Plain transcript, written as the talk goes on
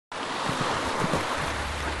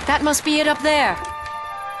That must be it up there.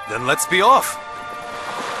 Then let's be off.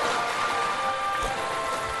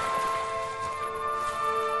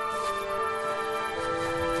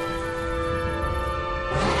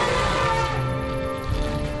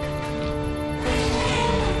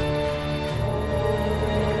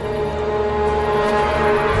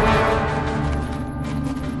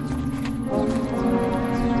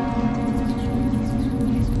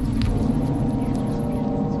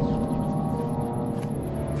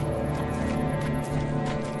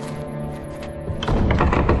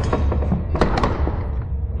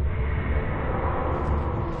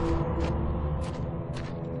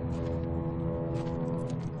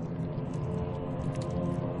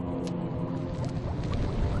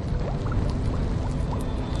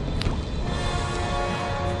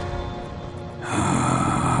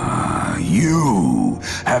 You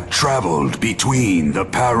have traveled between the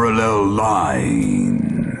parallel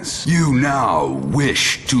lines. You now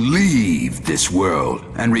wish to leave this world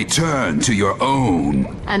and return to your own.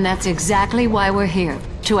 And that's exactly why we're here,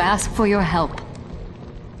 to ask for your help.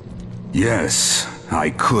 Yes,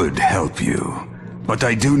 I could help you, but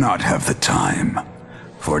I do not have the time.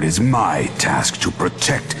 For it is my task to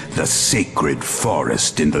protect the sacred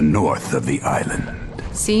forest in the north of the island.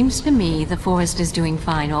 Seems to me the forest is doing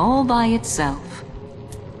fine all by itself.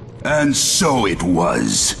 And so it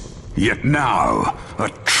was. Yet now, a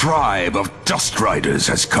tribe of Dust Riders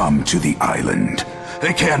has come to the island.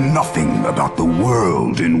 They care nothing about the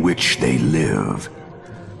world in which they live.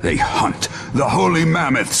 They hunt the holy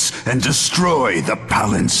mammoths and destroy the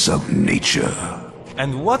balance of nature.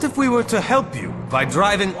 And what if we were to help you by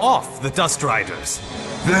driving off the Dust Riders?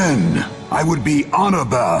 Then I would be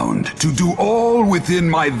honor-bound to do all within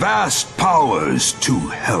my vast powers to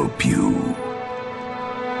help you.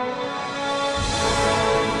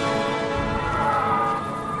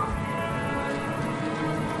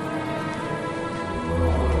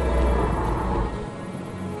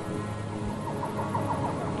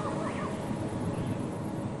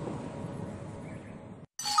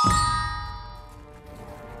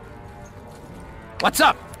 What's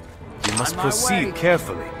up? We must proceed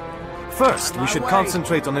carefully. First, we should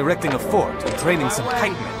concentrate on erecting a fort and training some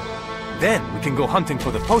pikemen. Then we can go hunting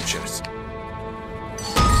for the poachers.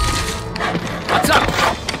 What's up?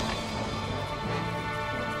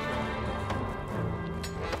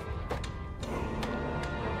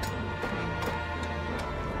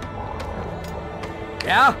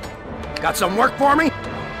 Yeah? Got some work for me?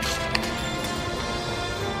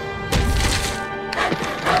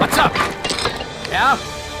 What's up? Yeah?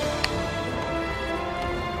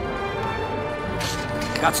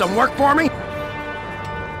 Got some work for me?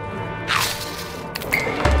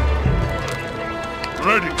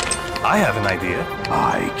 Ready. I have an idea.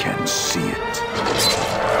 I can see it.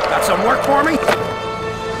 Got some work for me?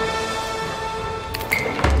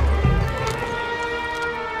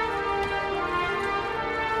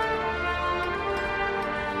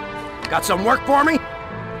 Got some work for me?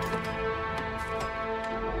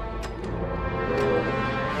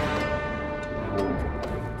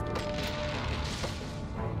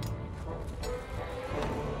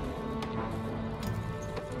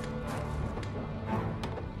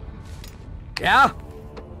 Yeah?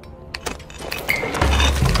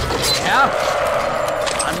 Yeah?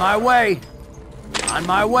 On my way. On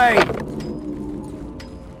my way.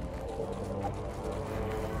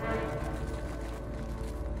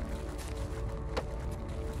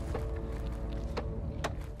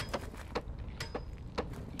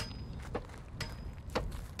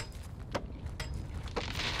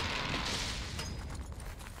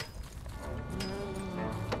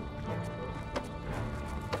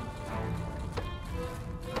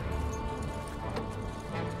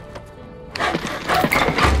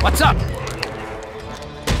 What's up?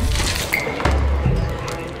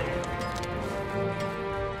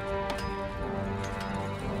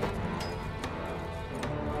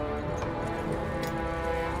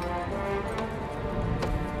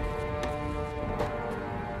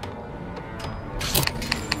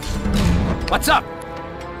 What's up?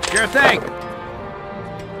 Sure thing.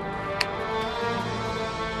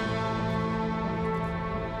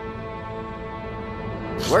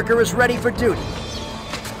 Worker is ready for duty.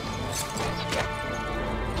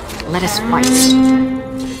 Let us fight.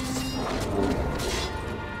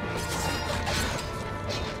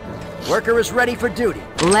 Worker is ready for duty.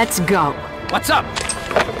 Let's go. What's up?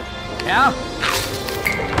 Yeah?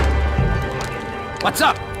 What's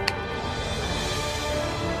up?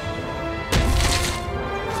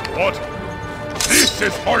 What? This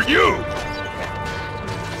is for you!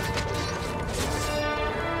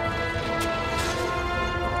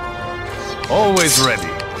 Always ready.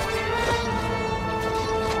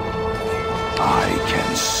 I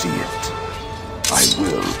can see it. I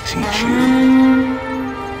will teach you.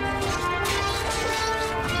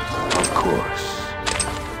 Of course.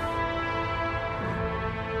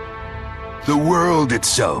 The world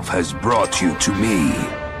itself has brought you to me.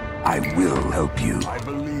 I will help you. I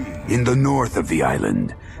believe. In the north of the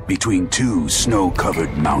island, between two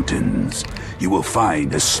snow-covered mountains, you will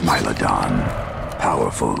find a Smilodon,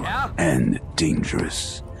 powerful and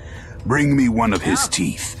dangerous. Bring me one of his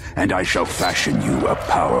teeth, and I shall fashion you a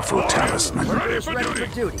powerful talisman. Ready for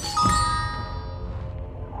duty.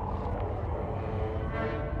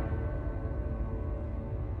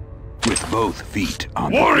 With both feet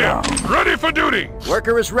on the Warrior, ground. ready for duty!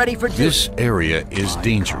 Worker is ready for duty. This area is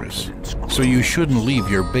dangerous, so you shouldn't leave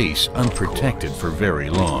your base unprotected for very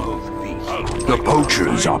long. The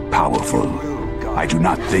poachers are powerful. I do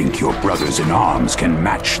not think your brothers in arms can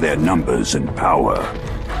match their numbers and power.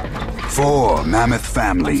 4 mammoth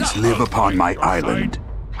families live upon my island.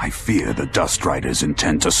 I fear the Dust Riders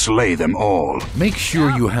intend to slay them all. Make sure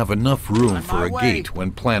you have enough room for a gate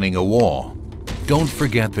when planning a wall. Don't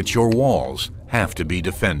forget that your walls have to be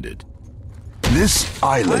defended. This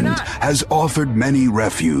island has offered many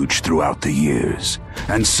refuge throughout the years,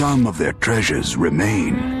 and some of their treasures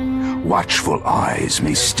remain. Watchful eyes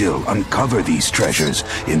may still uncover these treasures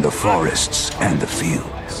in the forests and the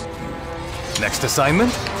fields. Next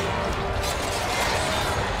assignment?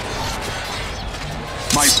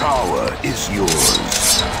 My power is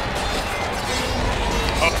yours.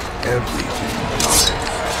 Everything dies.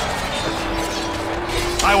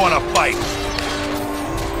 I want to fight!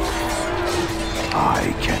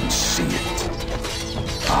 I can see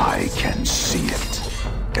it. I can see it.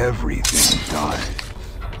 Everything dies.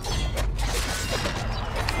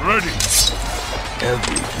 Ready!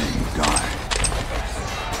 Everything dies.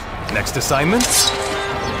 Next assignment?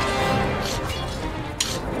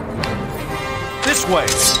 This way!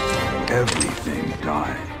 Everything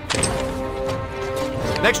dies.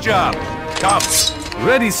 Next job! Come!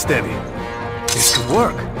 Ready, steady. This could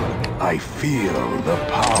work. I feel the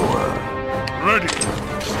power. Ready!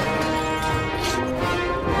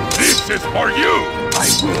 This is for you! I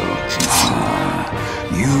will teach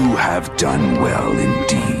you. You have done well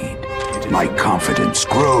indeed. My confidence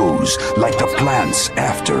grows like the plants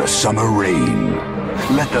after a summer rain.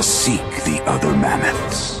 Let us seek the other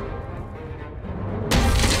mammoths.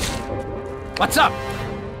 What's up?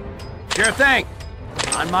 Sure thing.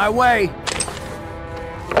 On my way.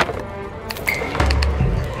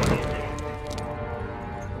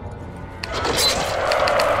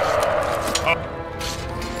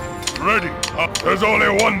 Ready! There's only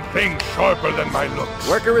one thing sharper than my looks.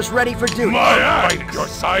 Worker is ready for duty. My eye at your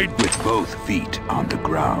side. With both feet on the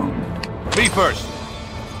ground. Me first.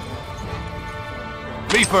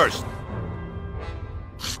 Me first.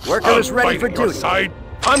 Worker is ready for fight at your duty. side.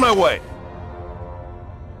 On my way.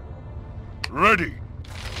 Ready.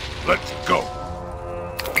 Let's go.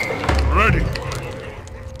 Ready.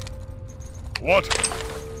 What?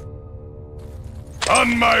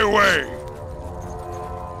 On my way.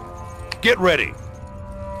 Get ready.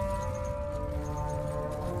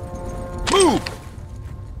 Move!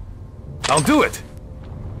 I'll do it.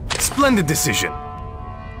 Splendid decision.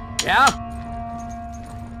 Yeah?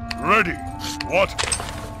 Ready. What?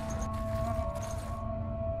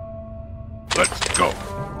 Let's go.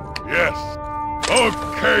 Yes.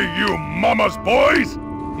 Okay, you mama's boys.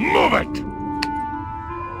 Move it.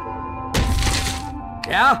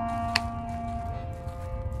 Yeah?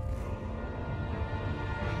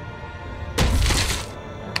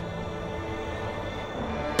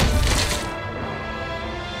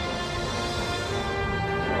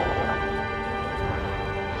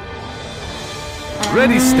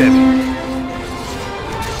 Ready, steady.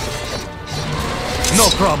 No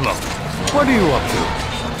problem. What are you up to?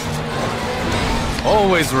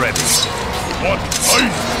 Always ready. What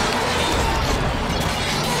ice?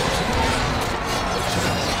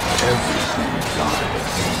 Everything dies.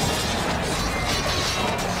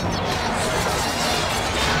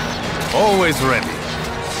 Always ready.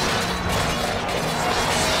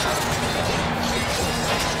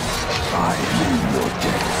 I am in your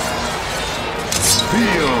debt.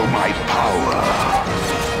 Feel my power.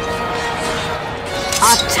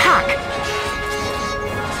 Attack!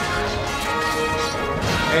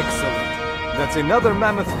 Excellent. That's another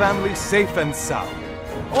mammoth family safe and sound.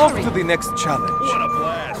 Off to the next challenge. What a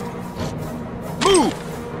blast. Move!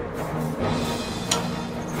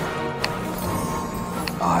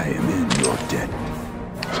 I am in your debt.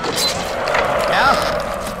 Yeah?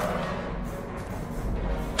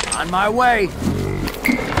 On my way.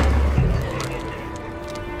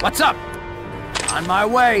 What's up? On my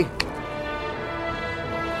way.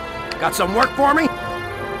 Got some work for me?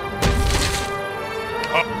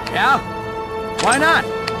 Yeah? Why not?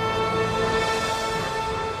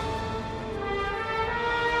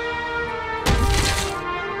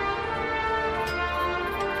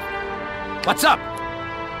 What's up?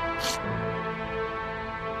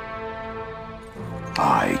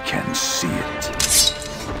 I can see it.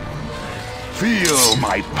 Feel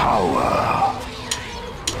my power.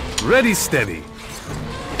 Ready, steady.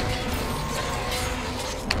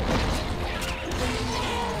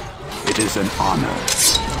 It is an honor.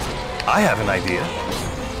 I have an idea.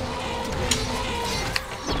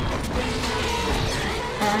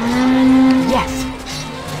 Yes.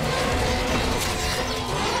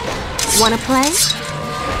 Wanna play?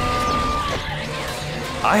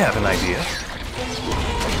 I have an idea.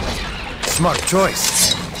 Smart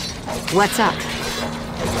choice. What's up?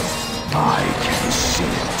 I can see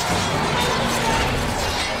it.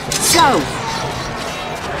 Go!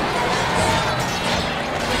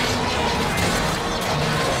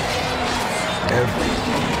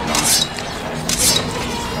 Everything.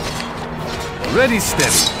 Ready,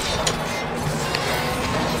 steady.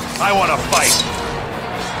 I want to fight.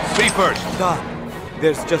 Me first. God,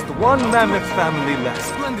 there's just one mammoth family left.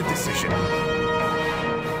 Splendid decision.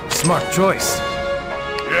 Smart choice.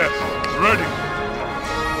 Yes, ready.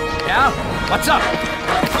 Yeah? What's up?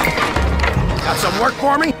 Got some work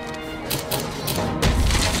for me?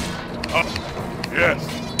 Yes.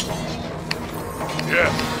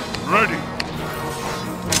 Yes, ready.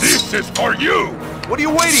 This is for you. What are you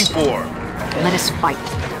waiting for? Let us fight.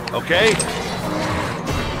 Okay.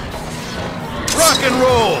 Rock and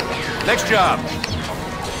roll. Next job.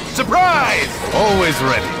 Surprise! Always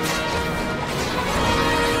ready.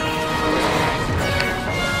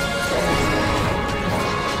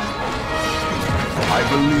 I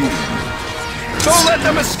believe. Don't let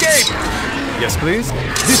them escape! Yes, please.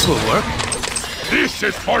 This will work. This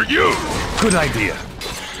is for you! Good idea.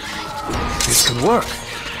 This could work.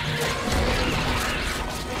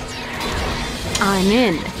 I'm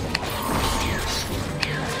in.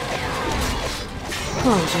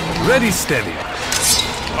 Close your eyes. Ready, steady.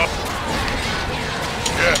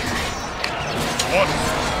 Yes. One.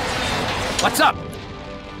 What's up?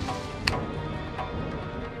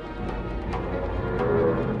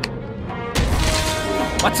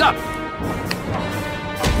 What's up?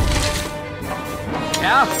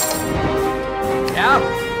 Yeah? Yeah?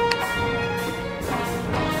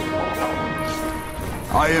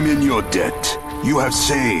 I am in your debt. You have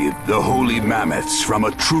saved the holy mammoths from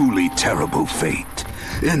a truly terrible fate.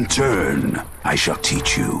 In turn, I shall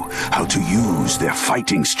teach you how to use their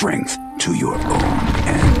fighting strength to your own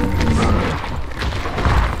end.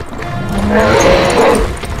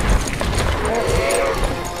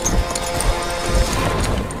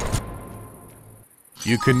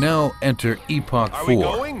 You can now enter Epoch Are we 4.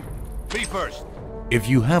 going? Me first. If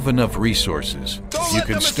you have enough resources, Don't you let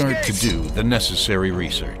can them start escape. to do the necessary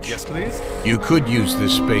research. Yes, please. You could use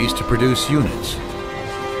this space to produce units.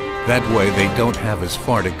 That way they don't have as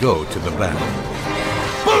far to go to the battle.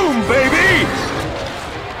 Boom, baby!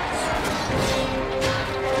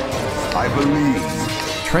 I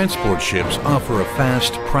believe. Transport ships offer a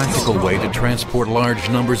fast, practical way to transport large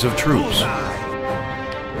numbers of troops.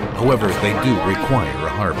 However, they do require a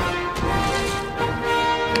harbor.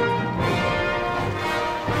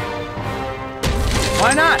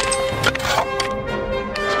 Why not?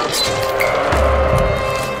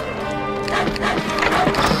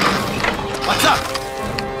 What's up?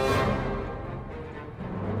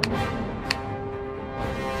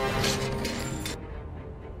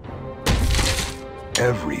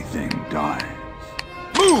 Everything dies.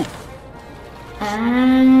 Move!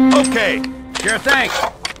 Okay. Sure thing.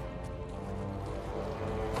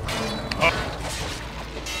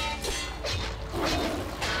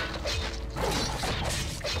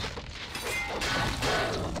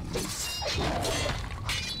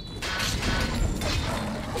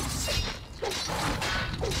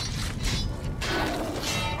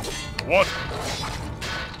 What?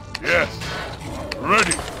 Yes.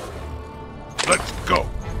 Ready. Let's go.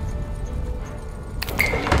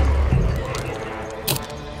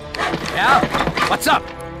 Yeah? What's up?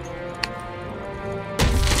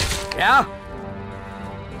 Yeah?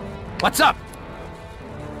 What's up?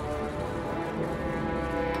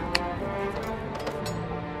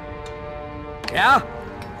 Yeah?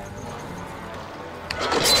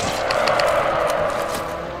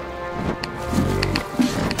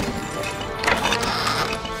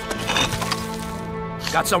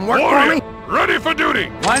 Got some work for me? Warrior, ready for duty.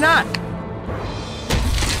 Why not?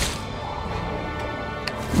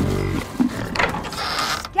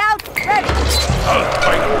 I'll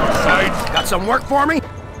fight beside Got some work for me?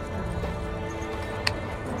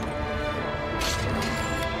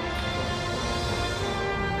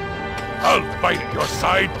 I'll fight at your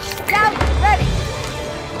side. Scout ready.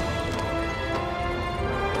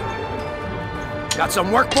 Got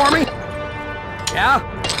some work for me? Yeah?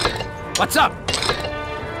 What's up?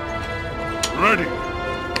 Ready.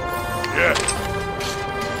 Yes.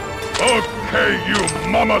 Okay,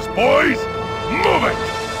 you mama's boys. Move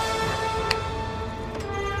it.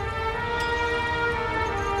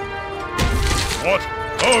 What?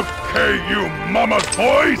 Okay, you mama's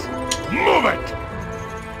boys. Move it.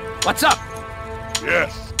 What's up?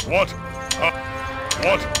 Yes. What?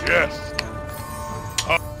 What? Yes.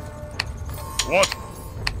 What?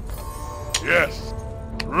 Yes.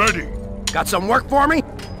 Ready. Got some work for me?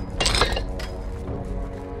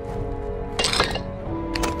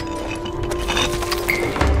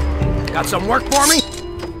 Got some work for me?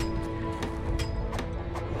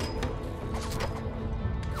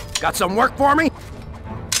 Got some work for me?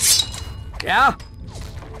 Yeah?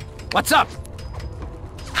 What's up?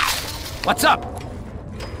 What's up?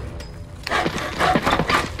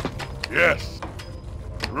 Yes.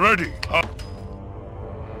 Ready.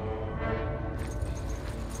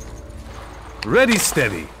 Ready,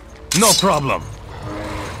 steady. No problem.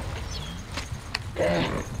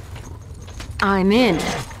 I'm in.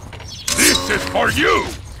 This is for you.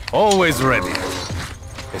 Always ready.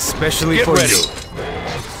 Especially Get for ready. you.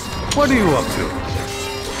 What are you up to?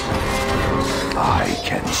 I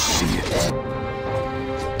can see it.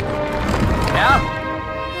 Yeah?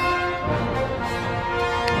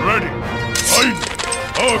 Ready. Fight.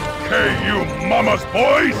 Okay, you mama's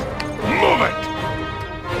boys. Move it.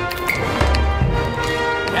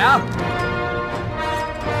 Yeah?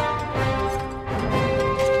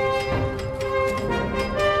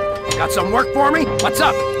 Got some work for me? What's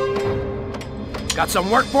up? Got some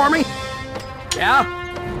work for me? Yeah?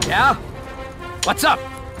 Yeah? What's up?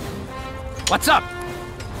 What's up?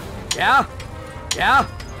 Yeah? Yeah?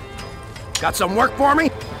 Got some work for me?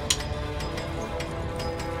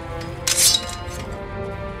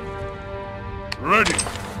 Ready.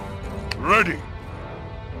 Ready.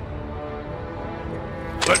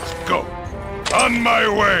 Let's go. On my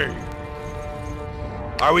way.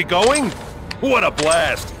 Are we going? What a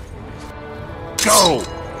blast! Go.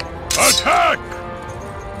 Attack.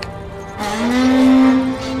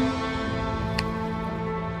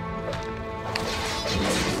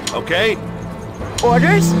 Okay.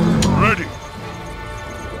 Orders? Ready.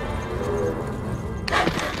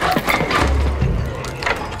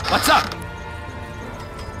 What's up?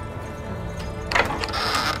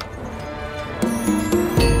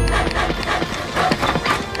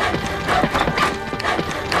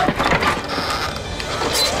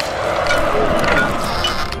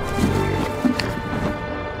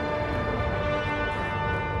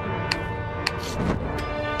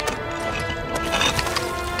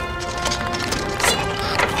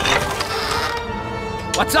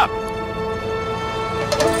 What's up?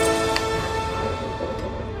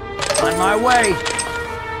 On my way.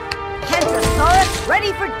 Kentrosaurus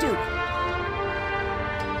ready for duty.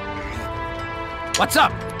 What's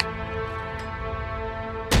up?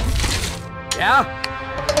 Yeah?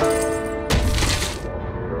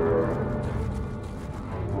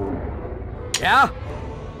 Yeah?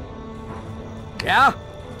 Yeah?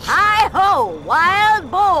 Hi-ho,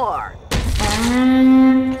 wild boar!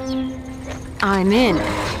 I'm in.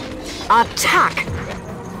 Attack!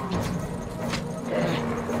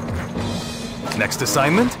 Next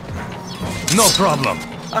assignment? No problem.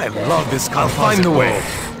 I love this composite. I'll find the way.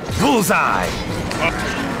 Bullseye!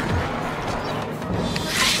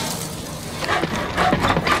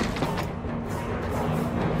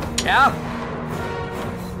 Yeah?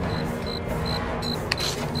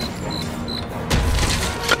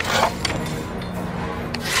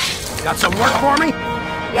 Got some work for me?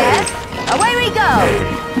 Yes? Away we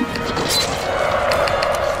go!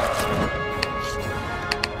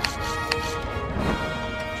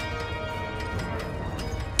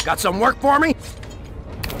 Got some work for me?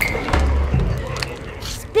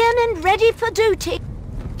 Spin and ready for duty.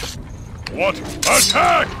 What?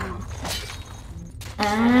 Attack!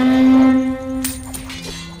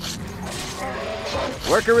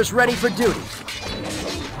 Worker is ready for duty.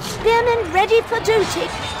 Spin and ready for duty.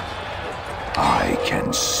 I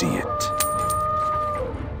can see it.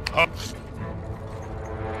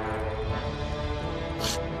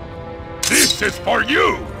 This is for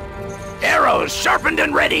you! Arrows sharpened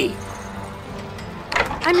and ready.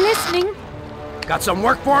 I'm listening. Got some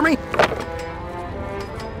work for me?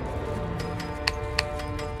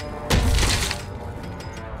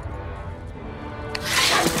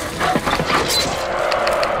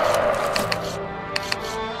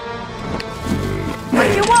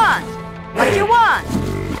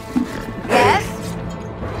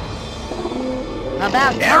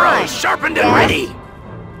 About time. Arrows sharpened and ready.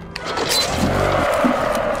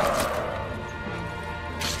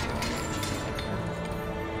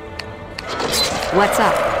 What's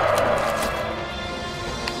up?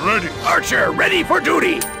 Ready. Archer, ready for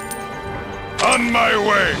duty. On my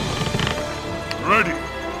way. Ready.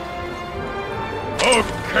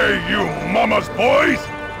 Okay, you mama's boys.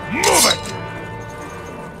 Move it.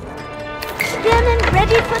 Spearmen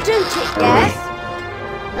ready for duty. Yes?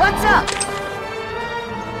 What's up?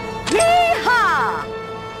 Yeehaw!